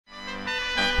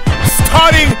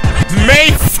starting May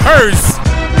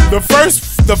 1st, the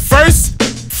first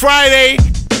Friday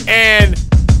and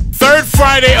third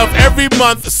Friday of every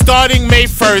month, starting May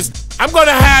 1st, I'm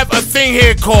gonna have a thing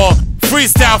here called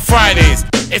Freestyle Fridays.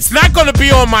 It's not gonna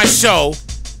be on my show.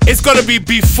 It's gonna be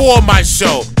before my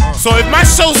show. So if my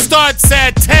show starts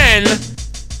at 10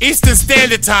 Eastern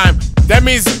Standard Time, that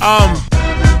means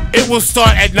it will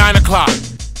start at 9 o'clock.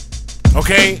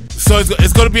 Okay? So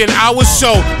it's gonna be an hour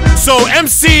show. So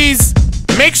MCs,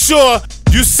 make sure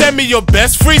you send me your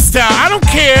best freestyle. I don't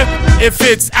care if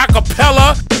it's a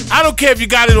cappella. I don't care if you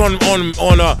got it on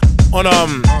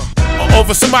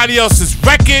over somebody else's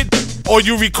record or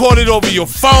you record it over your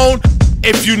phone.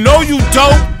 If you know you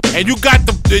dope and you got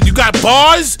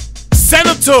bars, send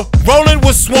them to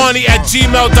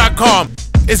rollingwithswanee@gmail.com.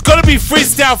 It's gonna be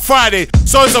Freestyle Friday,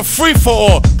 so it's a free for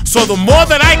all. So the more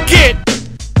that I get,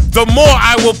 the more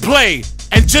I will play.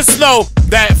 And just know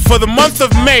that for the month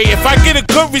of May, if I get a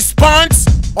good response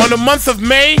on the month of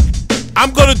May,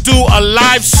 I'm gonna do a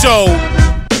live show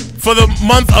for the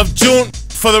month of June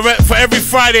for every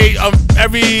Friday of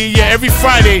every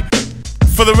Friday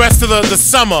for the rest of the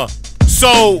summer.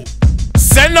 So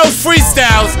send those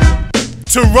freestyles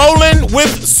to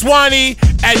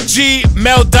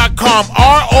rollingwithswanee@gmail.com.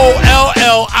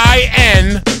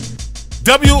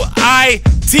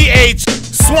 ROLLINWITH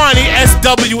Swanee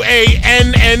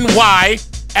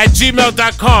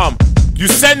SWANNY@gmail.com. You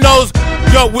send those,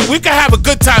 yo, we can have a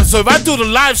good time. So if I do the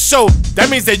live show, that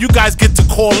means that you guys get to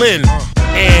call in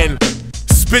and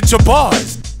spit your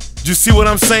bars. You see what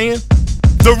I'm saying?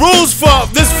 The rules for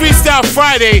this Freestyle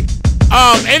Friday,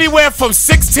 anywhere from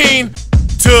 16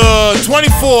 to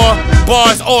 24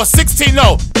 bars, or 16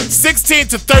 to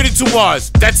 32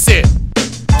 bars. That's it.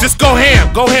 Just go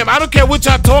ham, go ham. I don't care what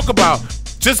y'all talk about.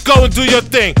 Just go and do your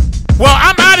thing. Well,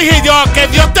 I'm out of here, y'all. Que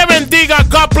Dios te bendiga.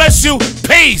 God bless you.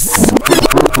 Peace.